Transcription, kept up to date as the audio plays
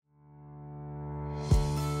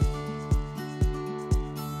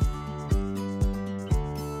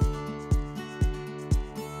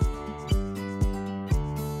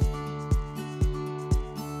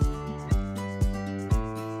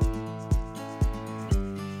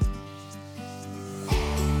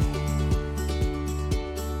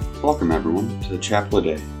Welcome everyone to the Chapel a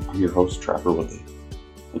Day. I'm your host, Trapper Woodley.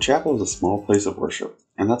 The chapel is a small place of worship,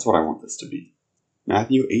 and that's what I want this to be.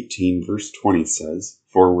 Matthew 18 verse 20 says,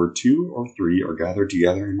 "For where 2 or 3 are gathered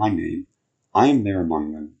together in my name, I am there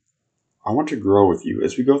among them." I want to grow with you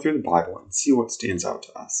as we go through the Bible and see what stands out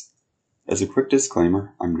to us. As a quick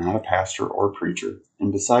disclaimer, I'm not a pastor or preacher,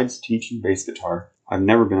 and besides teaching bass guitar, I've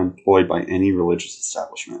never been employed by any religious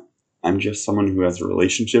establishment. I'm just someone who has a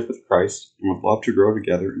relationship with Christ and would love to grow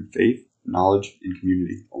together in faith, knowledge, and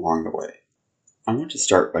community along the way. I want to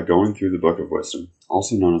start by going through the Book of Wisdom,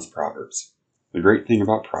 also known as Proverbs. The great thing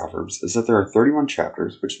about Proverbs is that there are 31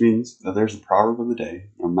 chapters, which means that there's a proverb of the day,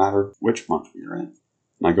 no matter which month we are in.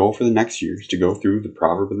 My goal for the next year is to go through the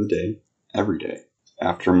proverb of the day every day.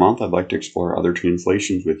 After a month, I'd like to explore other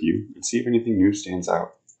translations with you and see if anything new stands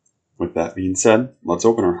out. With that being said, let's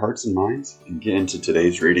open our hearts and minds and get into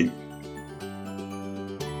today's reading.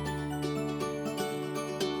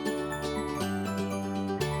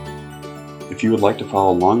 If you would like to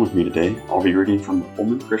follow along with me today, I'll be reading from the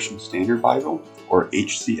Holman Christian Standard Bible, or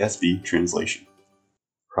HCSB translation.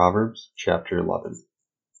 Proverbs chapter 11.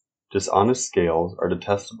 Dishonest scales are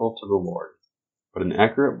detestable to the Lord, but an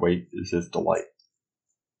accurate weight is his delight.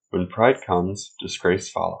 When pride comes, disgrace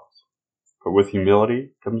follows, but with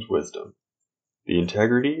humility comes wisdom. The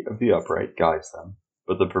integrity of the upright guides them,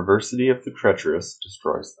 but the perversity of the treacherous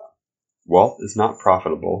destroys them. Wealth is not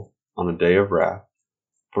profitable on a day of wrath,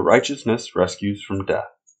 but righteousness rescues from death.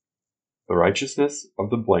 The righteousness of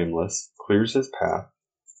the blameless clears his path,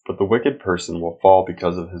 but the wicked person will fall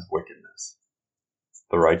because of his wickedness.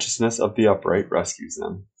 The righteousness of the upright rescues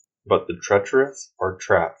them, but the treacherous are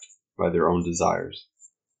trapped by their own desires.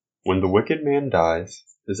 When the wicked man dies,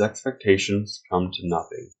 his expectations come to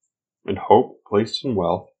nothing, and hope placed in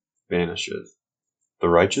wealth vanishes. The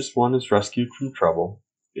righteous one is rescued from trouble.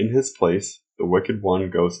 In his place, the wicked one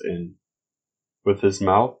goes in. With his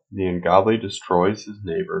mouth, the ungodly destroys his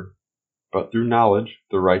neighbor, but through knowledge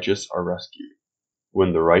the righteous are rescued.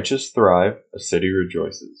 When the righteous thrive, a city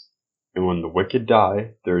rejoices, and when the wicked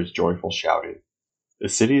die, there is joyful shouting. A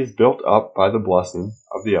city is built up by the blessing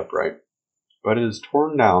of the upright, but it is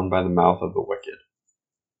torn down by the mouth of the wicked.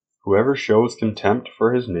 Whoever shows contempt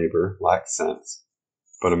for his neighbor lacks sense,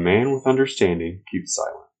 but a man with understanding keeps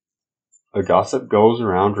silent. A gossip goes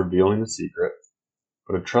around revealing a secret,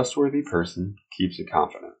 but a trustworthy person keeps a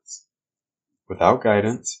confidence. Without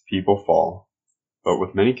guidance, people fall, but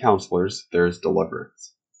with many counselors there is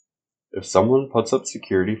deliverance. If someone puts up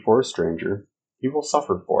security for a stranger, he will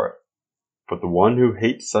suffer for it, but the one who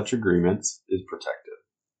hates such agreements is protected.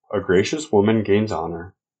 A gracious woman gains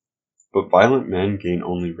honor, but violent men gain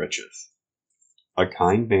only riches. A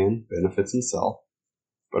kind man benefits himself,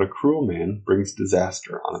 but a cruel man brings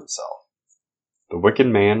disaster on himself. The wicked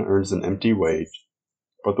man earns an empty wage,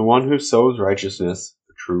 but the one who sows righteousness,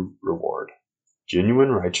 a true reward.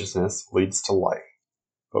 Genuine righteousness leads to life,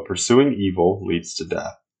 but pursuing evil leads to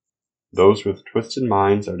death. Those with twisted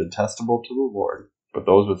minds are detestable to the Lord, but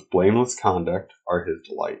those with blameless conduct are his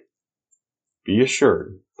delight. Be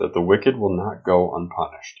assured that the wicked will not go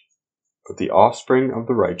unpunished, but the offspring of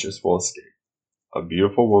the righteous will escape. A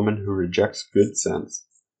beautiful woman who rejects good sense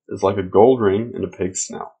is like a gold ring in a pig's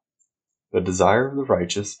snout. The desire of the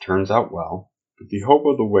righteous turns out well, but the hope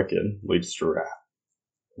of the wicked leads to wrath.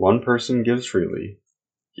 One person gives freely,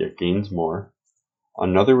 yet gains more.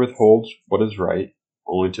 Another withholds what is right,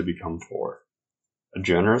 only to become poor. A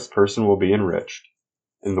generous person will be enriched,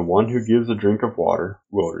 and the one who gives a drink of water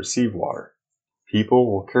will receive water.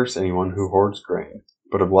 People will curse anyone who hoards grain,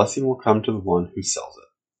 but a blessing will come to the one who sells it.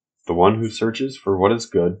 The one who searches for what is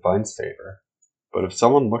good finds favor, but if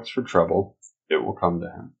someone looks for trouble, it will come to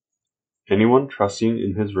him. Anyone trusting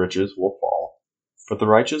in his riches will fall, but the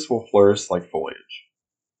righteous will flourish like foliage.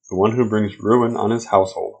 The one who brings ruin on his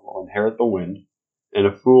household will inherit the wind, and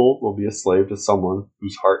a fool will be a slave to someone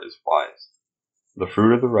whose heart is wise. The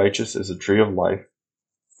fruit of the righteous is a tree of life,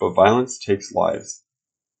 but violence takes lives.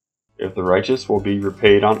 If the righteous will be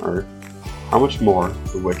repaid on earth, how much more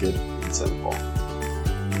the wicked and sinful?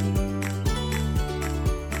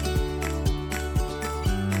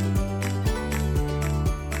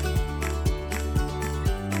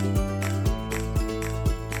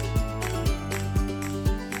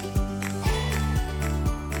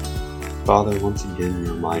 Father, once again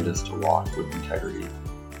you remind us to walk with integrity,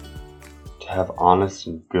 to have honest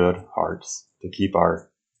and good hearts, to keep our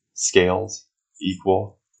scales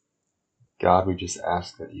equal. God, we just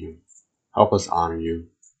ask that you help us honor you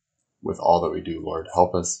with all that we do, Lord.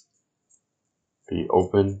 Help us be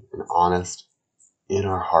open and honest in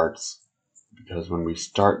our hearts, because when we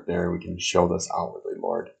start there, we can show this outwardly,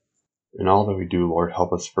 Lord. In all that we do, Lord,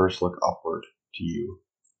 help us first look upward to you.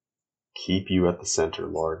 Keep you at the center,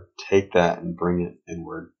 Lord. Take that and bring it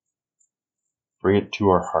inward. Bring it to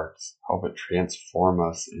our hearts. Help it transform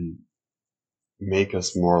us and make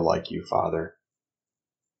us more like you, Father.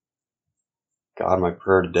 God, my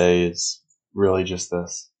prayer today is really just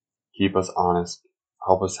this. Keep us honest.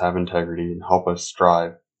 Help us have integrity and help us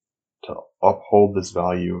strive to uphold this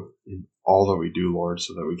value in all that we do, Lord,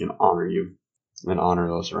 so that we can honor you and honor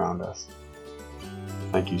those around us.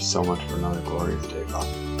 Thank you so much for another glorious day, Father.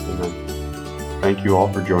 Amen. Thank you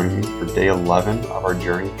all for joining me for day 11 of our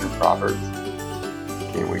journey through Proverbs.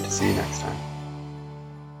 Can't wait to see you next time.